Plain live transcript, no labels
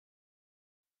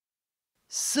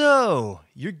So,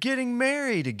 you're getting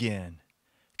married again.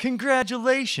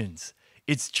 Congratulations!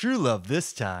 It's true love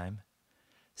this time.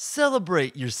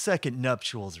 Celebrate your second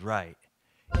nuptials right.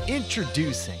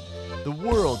 Introducing the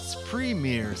world's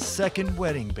premier second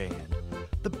wedding band,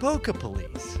 the Polka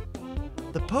Police.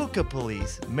 The Polka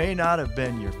Police may not have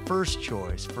been your first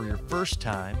choice for your first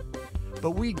time,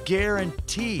 but we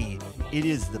guarantee it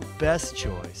is the best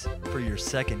choice for your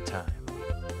second time.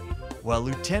 While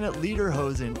Lieutenant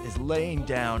Lederhosen is laying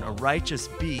down a righteous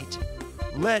beat,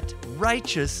 let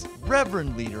righteous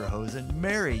Reverend Lederhosen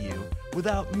marry you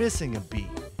without missing a beat.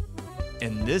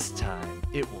 And this time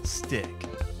it will stick.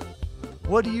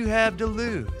 What do you have to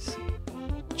lose?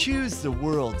 Choose the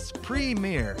world's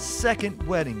premier second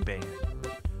wedding band,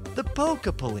 the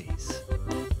Polka Police.